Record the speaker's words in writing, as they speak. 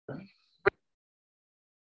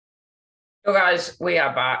So guys, we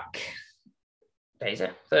are back. Day is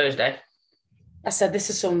it? Thursday. I said this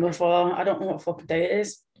is something before. I don't know what fucking day it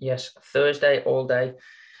is. Yes, Thursday all day.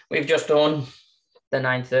 We've just done the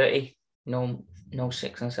 9:30. No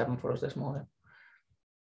 6 and 7 for us this morning.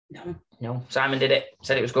 No. Simon did it.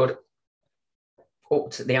 Said it was good.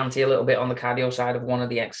 Upped the ante a little bit on the cardio side of one of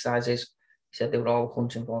the exercises. He said they were all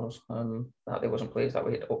hunting for us. That they wasn't pleased that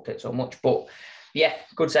we had upped it so much. But yeah,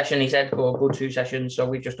 good session. He said, good 2 sessions. So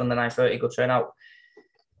we've just done the 9:30. Good turnout.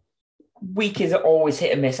 Week is always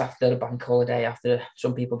hit and miss after the bank holiday. After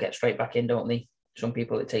some people get straight back in, don't they? Some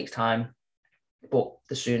people it takes time, but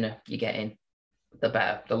the sooner you get in, the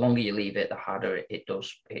better. The longer you leave it, the harder it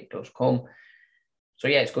does come. So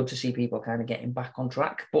yeah, it's good to see people kind of getting back on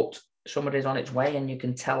track. But summer is on its way, and you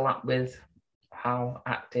can tell that with how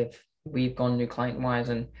active we've gone new client wise,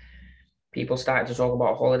 and people starting to talk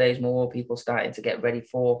about holidays more. People starting to get ready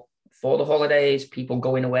for the holidays. People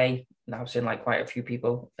going away. Now I've seen like quite a few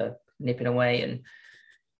people nipping away, and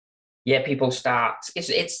yeah, people start.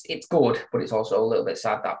 It's good, but it's also a little bit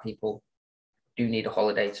sad that people do need a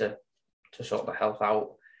holiday to sort their health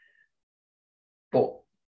out. But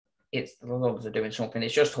it's as long as they're doing something.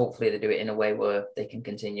 It's just hopefully they do it in a way where they can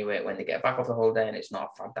continue it when they get back off the holiday, and it's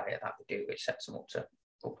not a fad diet that they do, which sets them up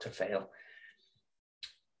to fail.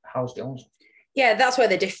 How's Jones? Yeah, that's where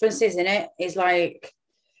the difference is, isn't it? Is like,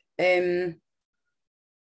 and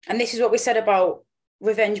this is what we said about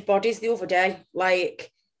revenge bodies the other day.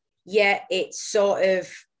 Like, yeah, it's sort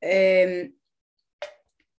of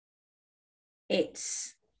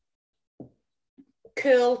it's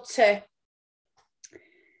cool to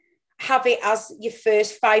have it as your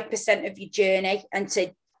first 5% of your journey and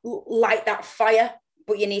to light that fire,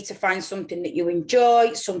 but you need to find something that you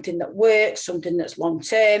enjoy, something that works, something that's long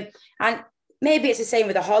term. And maybe it's the same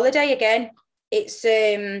with a holiday again. It's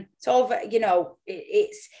over,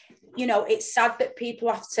 it's sad that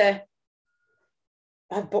people have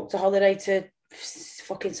booked a holiday to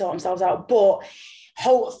fucking sort themselves out, but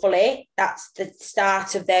hopefully that's the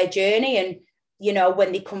start of their journey. And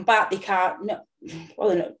when they come back, they can't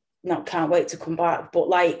wait to come back, but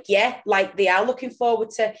they are looking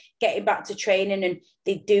forward to getting back to training, and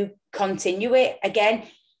they do continue it again.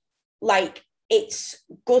 Like, it's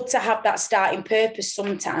good to have that starting purpose.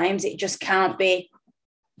 Sometimes it just can't be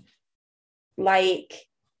like,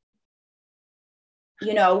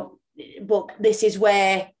 but this is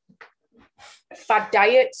where fad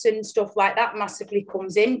diets and stuff like that massively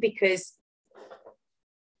comes in, because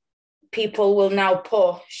people will now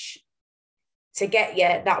push to get you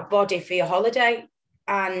that body for your holiday,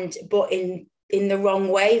 but in the wrong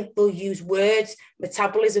way. They'll use words: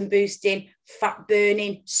 metabolism boosting, fat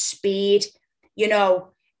burning, speed,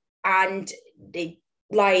 and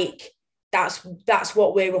that's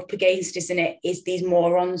what we're up against, isn't it? Is these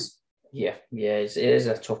morons. Yeah, it is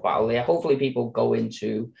a tough battle. Yeah, hopefully people go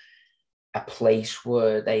into a place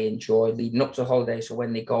where they enjoy leading up to holiday, so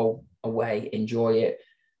when they go away, enjoy it.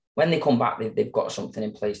 When they come back, they've got something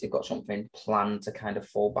in place. They've got something planned to kind of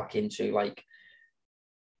fall back into. Like,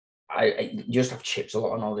 you just have chips a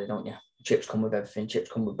lot on holiday, don't you? Chips come with everything.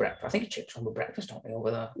 Chips come with breakfast. I think chips come with breakfast, don't they,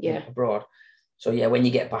 over there? Yeah. Abroad. So yeah, when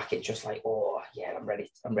you get back, it's just like, oh yeah, I'm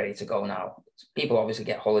ready to go now. People obviously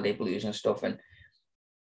get holiday blues and stuff,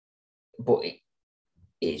 but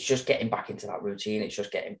it's just getting back into that routine. It's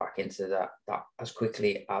just getting back into that as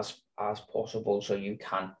quickly as possible, so you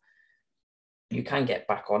can get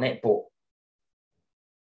back on it. But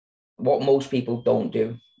what most people don't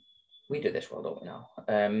do, we do this well, don't we now,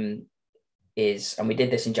 is, and we did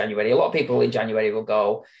this in January. A lot of people in January will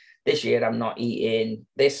go, this year I'm not eating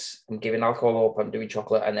this, I'm giving alcohol up, I'm doing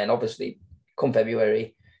chocolate. And then obviously come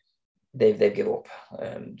February, they've given up.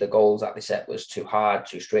 The goals that they set was too hard,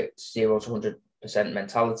 too strict, 0 to 100%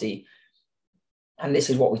 mentality. And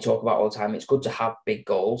this is what we talk about all the time. It's good to have big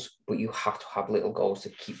goals, but you have to have little goals to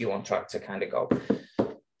keep you on track to kind of go.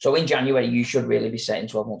 So in January, you should really be setting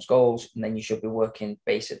 12 months goals, and then you should be working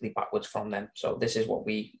basically backwards from them. So this is what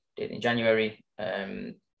we did in January.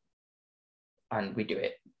 And we do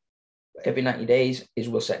it every 90 days is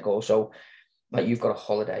we'll set goals. So like, you've got a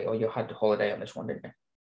holiday, or you had a holiday on this one, didn't you?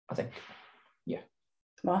 I think. Yeah.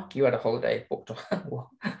 What? You had a holiday booked.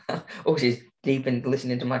 Oh, she's deep in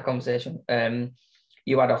listening to my conversation.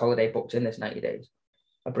 You had a holiday booked in this 90 days,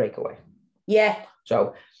 a breakaway. Yeah.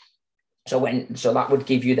 So that would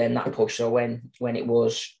give you then that push. So when it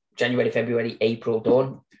was January, February, April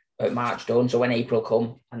done, March done. So when April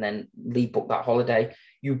come and then Lee booked that holiday,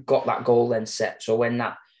 you've got that goal then set. So when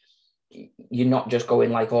that, you're not just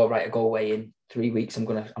going like, all right, I go away in 3 weeks, I'm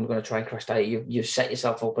gonna try and crash diet. You've set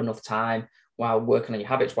yourself up enough time while working on your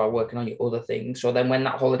habits, while working on your other things. So then when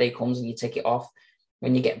that holiday comes and you take it off,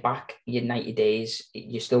 when you get back your 90 days,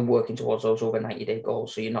 you're still working towards those over 90-day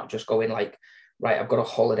goals. So you're not just going like, right, I've got a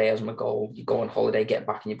holiday as my goal. You go on holiday, get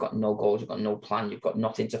back, and you've got no goals, you've got no plan, you've got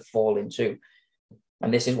nothing to fall into.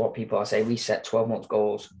 And this is what people are saying. We set 12-month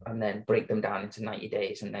goals and then break them down into 90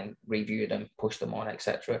 days and then review them, push them on,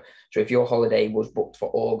 etc. So if your holiday was booked for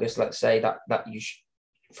August, let's say that you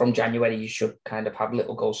from January, you should kind of have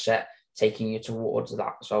little goals set, taking you towards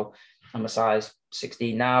that. So I'm a size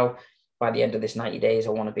 16 now. By the end of this 90 days,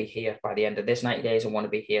 I want to be here. By the end of this 90 days, I want to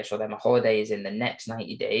be here. So then my holiday is in the next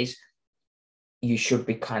 90 days. You should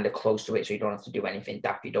be kind of close to it, so you don't have to do anything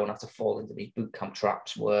daft. You don't have to fall into these boot camp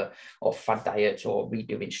traps or fad diets or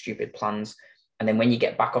redoing stupid plans. And then when you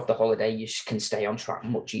get back off the holiday, you can stay on track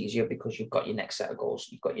much easier because you've got your next set of goals.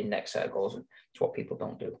 You've got your next set of goals, and it's what people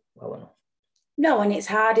don't do well enough. No, and it's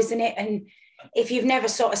hard, isn't it? And if you've never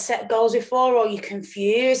sort of set goals before or you're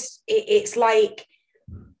confused, it's like,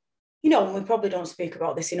 you know, and we probably don't speak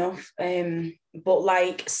about this enough, but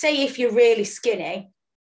like, say if you're really skinny,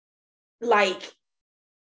 like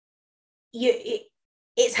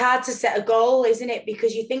it's hard to set a goal, isn't it?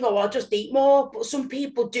 Because you think, oh, I'll just eat more. But some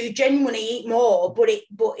people do genuinely eat more. But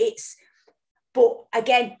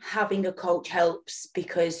again, having a coach helps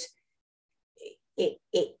because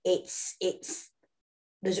it's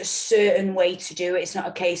there's a certain way to do it. It's not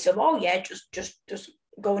a case of, oh yeah, just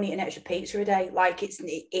go and eat an extra pizza a day. Like it's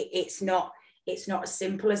not as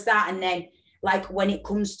simple as that. And then like when it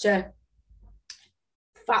comes to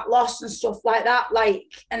fat loss and stuff like that, like,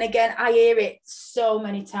 and again, I hear it so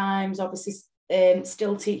many times, obviously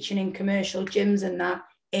still teaching in commercial gyms, and that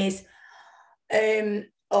is I'm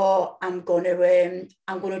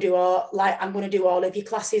gonna do all of your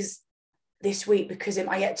classes this week because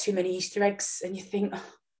I get too many Easter eggs. And you think,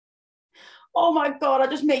 oh my God, I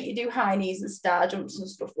just make you do high knees and star jumps and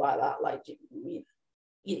stuff like that. Like,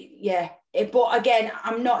 yeah. But again,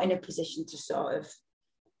 I'm not in a position to sort of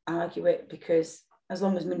argue it because as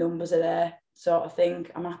long as my numbers are there, sort of thing,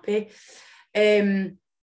 I'm happy.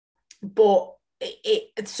 But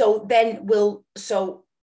so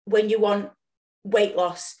when you want weight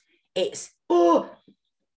loss, it's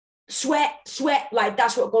sweat, like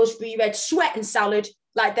that's what goes through your head. Sweat and salad,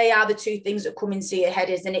 like they are the two things that come into your head,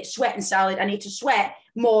 isn't it? Sweat and salad. I need to sweat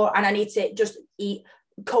more and I need to just eat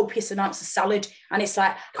copious amounts of salad. And it's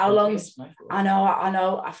like, how long? I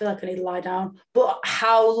know, I feel like I need to lie down, but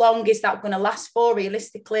how long is that going to last for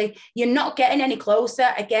realistically? You're not getting any closer.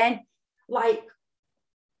 Again, like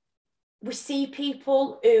we see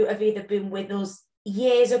people who have either been with us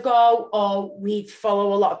years ago or we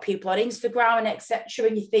follow a lot of people on Instagram and etc.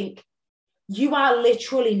 And you think, you are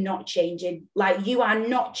literally not changing. Like you are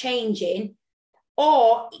not changing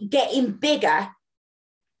or getting bigger.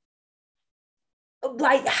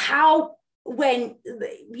 Like how, when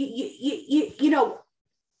you know,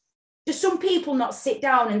 do some people not sit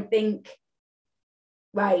down and think,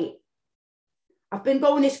 right, I've been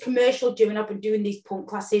going this commercial gym and I've been doing these pump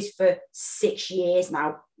classes for 6 years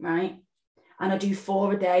now, right? And I do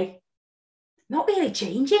 4 a day. Not really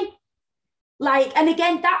changing. Like, and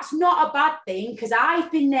again, that's not a bad thing because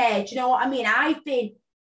I've been there. Do you know what I mean? I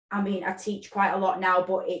teach quite a lot now,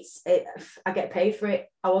 but I get paid for it.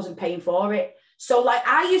 I wasn't paying for it. So like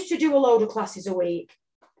I used to do a load of classes a week,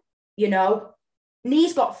 you know,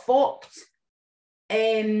 knees got fucked.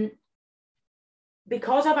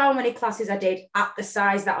 Because of how many classes I did at the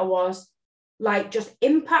size that I was, like just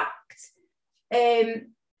impact. And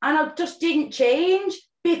I just didn't change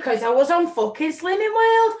because I was on fucking Slimming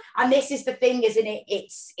World. And this is the thing, isn't it?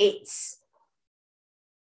 It's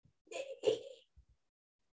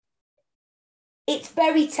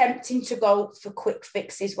very tempting to go for quick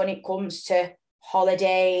fixes when it comes to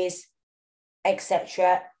holidays,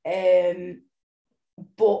 etc.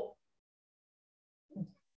 But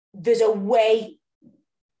there's a way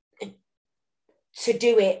to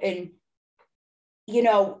do it, and you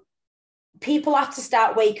know, people have to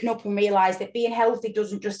start waking up and realize that being healthy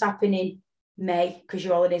doesn't just happen in May because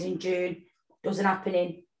your holidays in June, doesn't happen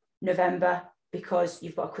in November because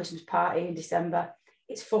you've got a Christmas party in December.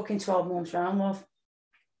 It's fucking 12 months round, love.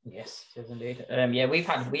 Yes, it is indeed. Yeah, we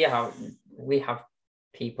have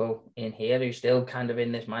people in here who still kind of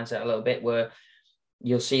in this mindset a little bit where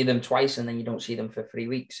you'll see them twice and then you don't see them for 3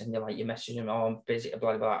 weeks and you're like, you message them, oh, I'm busy, blah,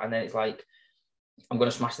 blah, blah. And then it's like, I'm going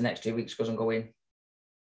to smash the next 2 weeks because I'm going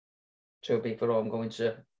to Ibiza or I'm going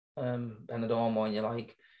to Benidorm, and you're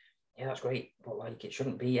like, yeah, that's great. But like, it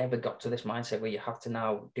shouldn't be ever got to this mindset where you have to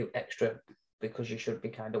now do extra because you should be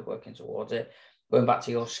kind of working towards it. Going back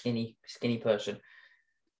to your skinny person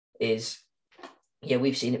is yeah,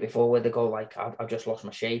 we've seen it before where they go like, I've just lost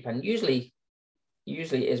my shape, and usually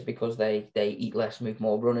it is because they eat less, move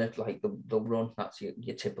more, run it, like they'll run. That's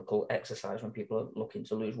your typical exercise when people are looking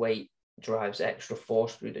to lose weight. Drives extra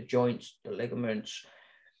force through the joints, the ligaments.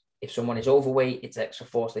 If someone is overweight, it's extra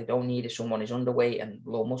force they don't need. If someone is underweight and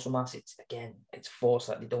low muscle mass, it's force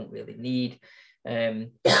that they don't really need.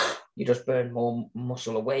 You just burn more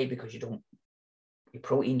muscle away because your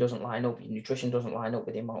protein doesn't line up, your nutrition doesn't line up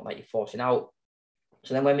with the amount that you're forcing out.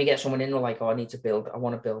 So then when we get someone in, they're like, oh, I want to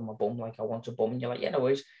build my bum, like I want a bum. And you're like, yeah, no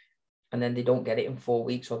worries. And then they don't get it in 4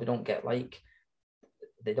 weeks, or they don't get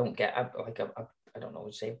I don't know,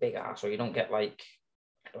 say big ass, or you don't get like,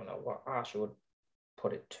 I don't know what ass you would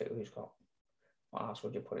put it to. What ass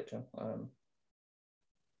would you put it to?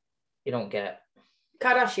 You don't get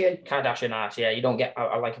Kardashian ass, yeah. You don't get,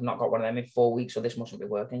 I've not got one of them in 4 weeks, so this mustn't be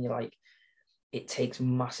working. You're like, it takes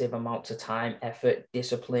massive amounts of time, effort,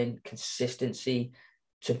 discipline, consistency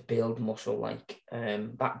to build muscle. Like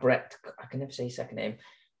that Brett, I can never say his second name,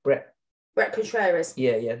 Brett Contreras.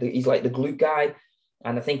 Yeah, he's like the glute guy,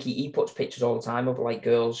 and I think he puts pictures all the time of like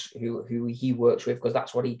girls who he works with, because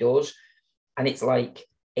that's what he does, and it's like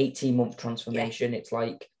 18-month transformation. It's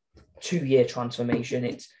like 2-year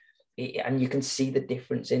transformation. And you can see the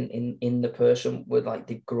difference in the person with like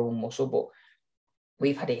they've grown muscle. But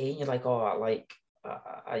we've had it in, you're like, oh, like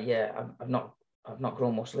I've not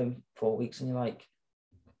grown muscle in 4 weeks, and you're like,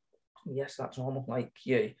 yes, that's normal. Like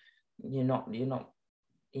you're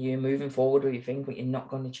moving forward with your thing, but you're not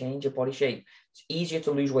going to change your body shape. It's easier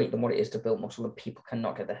to lose weight than what it is to build muscle, and people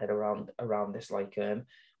cannot get their head around this. Like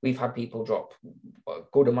we've had people drop a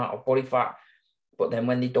good amount of body fat, but then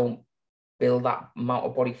when they don't build that amount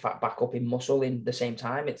of body fat back up in muscle in the same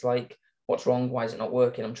time, it's like, what's wrong? Why is it not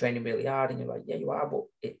working? I'm training really hard. And you're like, yeah, you are, but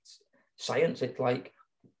it's science. It's like,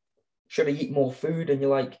 should I eat more food? And you're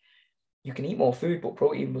like, you can eat more food, but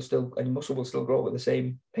protein will still, and your muscle will still grow at the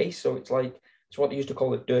same pace. So it's like, it's what they used to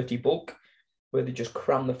call a dirty bulk, where they just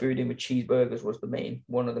cram the food in with cheeseburgers was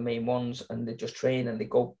one of the main ones. And they just train and they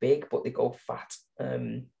go big, but they go fat.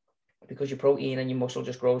 Because your protein and your muscle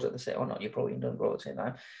just grows at the same, or not, your protein doesn't grow at the same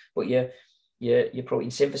time, but your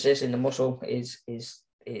protein synthesis in the muscle is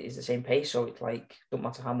the same pace. So it's like, don't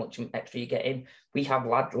matter how much extra you get in. We have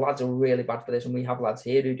lads are really bad for this, and we have lads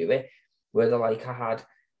here who do it, where they're like, I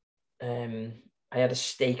had a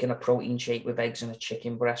steak and a protein shake with eggs and a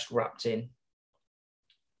chicken breast wrapped in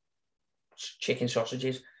chicken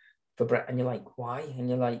sausages for bread, and you're like, why? And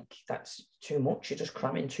you're like, that's too much. You're just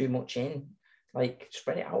cramming too much in. Like,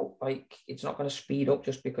 spread it out. Like, it's not going to speed up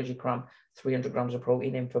just because you cram 300 grams of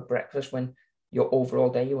protein in for breakfast when your overall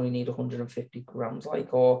day you only need 150 grams.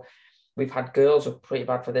 Like, or we've had girls are pretty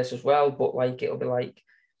bad for this as well, but like, it'll be like,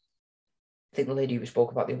 I think the lady we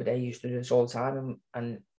spoke about the other day used to do this all the time,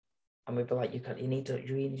 and we'd be like, you need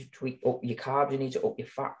to tweak up your carbs, you need to up your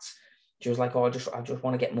fats. She was like, oh, I just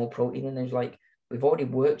want to get more protein. And it was like, we've already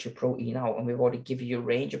worked your protein out, and we've already given you a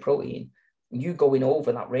range of protein. You going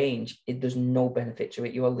over that range, there's no benefit to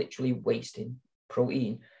it. You are literally wasting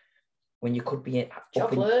protein when you could be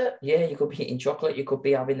chocolate. You could be eating chocolate. You could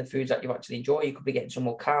be having the foods that you actually enjoy. You could be getting some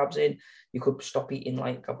more carbs in. You could stop eating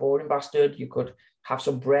like a boring bastard. You could have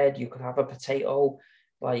some bread. You could have a potato.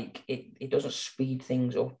 Like it doesn't speed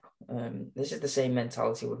things up. This is the same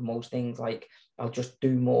mentality with most things. Like, I'll just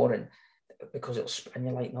do more, and because and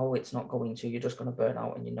you're like, no, it's not going to. You're just going to burn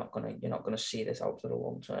out, and you're not going to see this out for the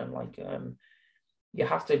long term. Like you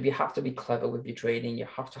have to be clever with your training. You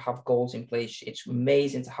have to have goals in place. It's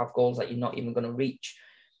amazing to have goals that you're not even going to reach,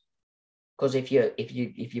 because if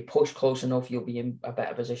you push close enough, you'll be in a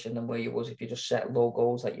better position than where you was if you just set low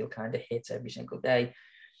goals that you'll kind of hit every single day.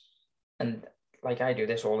 And like, I do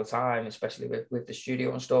this all the time, especially with the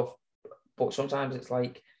studio and stuff. But sometimes it's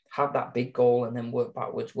like, have that big goal and then work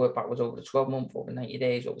backwards over the 12 month, over 90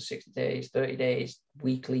 days, over 60 days, 30 days,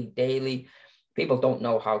 weekly, daily. People don't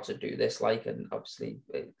know how to do this, like, and obviously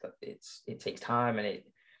it takes time,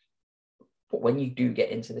 but when you do get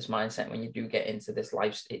into this mindset, when you do get into this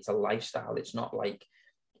life, it's a lifestyle. It's not like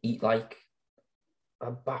eat like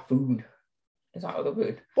a buffoon. Is that the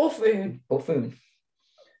word? Buffoon.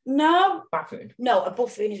 No. Buffoon. No, a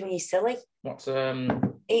buffoon is when you're silly. What's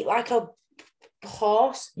eat like a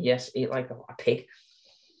horse. Yes, eat like a pig.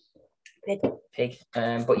 Pig.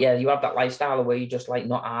 But yeah, you have that lifestyle where you just like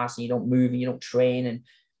not arse, and you don't move, and you don't train, and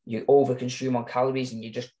you over consume on calories, and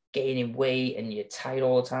you're just gaining weight, and you're tight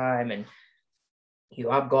all the time, and you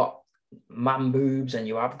have got man boobs, and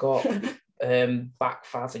you have got back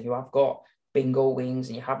fat, and you have got bingo wings,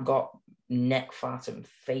 and you have got neck fat and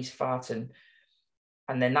face fat, and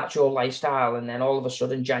And then that's your lifestyle. And then all of a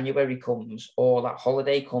sudden January comes or that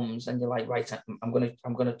holiday comes and you're like, right, I'm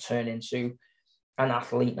gonna turn into an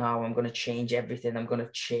athlete now. I'm gonna change everything. I'm gonna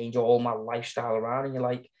change all my lifestyle around. And you're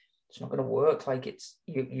like, it's not gonna work. Like it's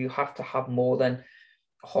you have to have more than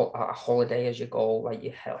a holiday as your goal. Like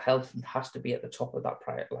your health has to be at the top of that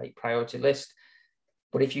priority list.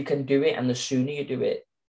 But if you can do it, and the sooner you do it,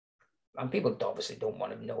 and people obviously don't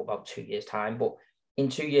want to know about 2 years time, but in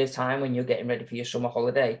 2 years time, when you're getting ready for your summer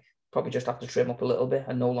holiday, probably just have to trim up a little bit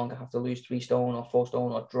and no longer have to lose 3 stone or 4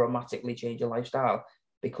 stone or dramatically change your lifestyle,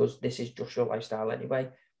 because this is just your lifestyle anyway.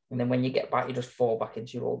 And then when you get back, you just fall back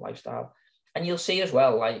into your old lifestyle. And you'll see as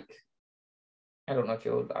well, like, I don't know if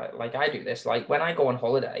you're like, I do this, like when I go on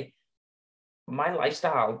holiday, my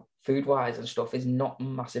lifestyle food-wise and stuff is not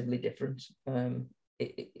massively different.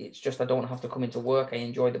 It's just I don't have to come into work. I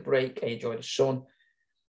enjoy the break. I enjoy the sun.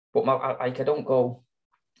 But I don't go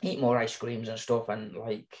eat more ice creams and stuff and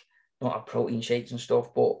like not have protein shakes and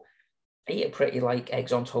stuff. But I eat a pretty like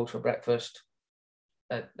eggs on toast for breakfast.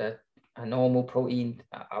 A normal protein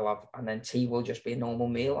I'll have, and then tea will just be a normal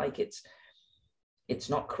meal. Like it's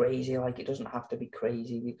not crazy. Like it doesn't have to be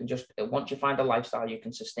crazy. You can just, once you find a lifestyle you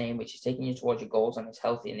can sustain, which is taking you towards your goals and it's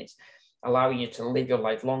healthy and it's allowing you to live your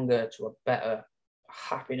life longer to a better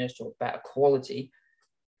happiness, to a better quality,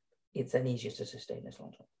 it's then easier to sustain this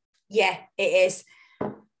long term. Yeah, it is.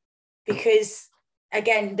 Because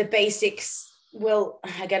again, the basics will,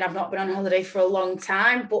 again, I've not been on holiday for a long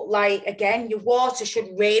time, but like, again, your water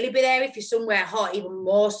should really be there if you're somewhere hot, even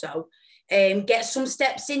more so. Get some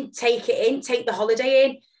steps in, take it in, take the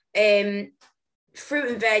holiday in.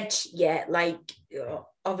 Fruit and veg, yeah, like,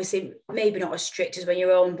 obviously maybe not as strict as when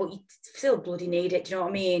you're home, but you still bloody need it. Do you know what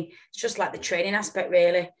I mean? It's just like the training aspect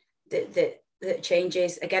really that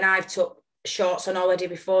changes. Again, I've took shorts on holiday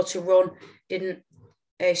before to run.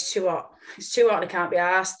 It's too hot. It's too hot and I can't be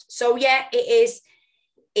arsed. So yeah, it is.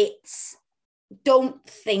 It's, don't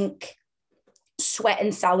think sweat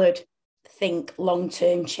and salad. Think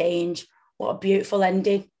long-term change. What a beautiful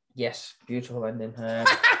ending. Yes, beautiful ending. Yeah,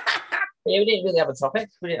 we didn't really have a topic.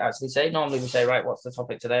 We didn't actually say. Normally we say, right, what's the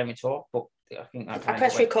topic today? And we talk. But I think that I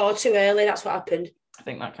pressed record too early. That's what happened. I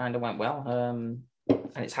think that kind of went well. And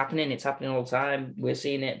it's happening. It's happening all the time. We're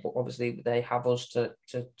seeing it, but obviously they have us to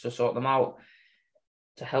sort them out,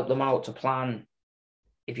 to help them out, to plan.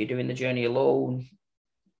 If you're doing the journey alone,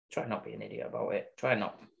 try not be an idiot about it. Try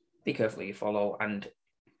not. Be careful who you follow. And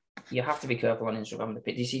you have to be careful on Instagram.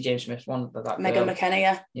 Did you see James Smith's one? That Megan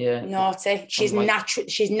McKenna, yeah. Naughty. She's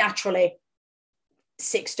naturally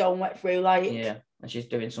 6 stone wet through, like. Yeah, and she's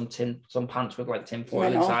doing some pants with like tin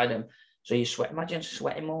foil inside them. So you sweat. Imagine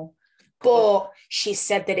sweating more. But she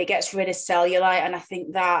said that it gets rid of cellulite, and I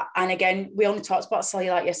think that. And again, we only talked about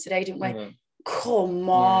cellulite yesterday, didn't we? Mm-hmm. Come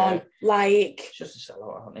on, like. It's just a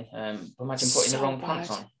sellout, aren't they? Imagine putting the wrong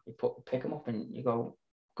pants on. You pick them up, and you go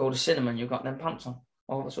to cinema, and you've got them pants on.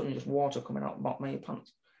 All of a sudden, just water coming out the bottom of your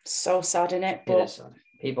pants. So sad, isn't it? But it is sad.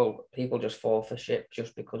 People just fall for shit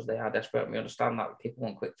just because they are desperate. We understand that people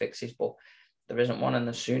want quick fixes, but there isn't one. And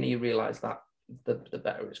the sooner you realise that, the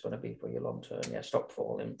better it's going to be for you long term. Yeah, stop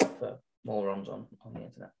falling for morons on the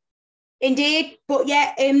internet. Indeed. But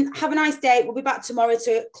yeah, have a nice day. We'll be back tomorrow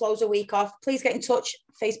to close the week off. Please get in touch.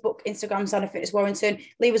 Facebook, Instagram, Sana Fitness Warrington.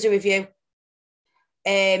 Leave us a review.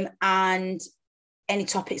 And any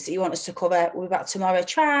topics that you want us to cover. We'll be back tomorrow.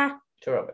 Ciao. Ciao.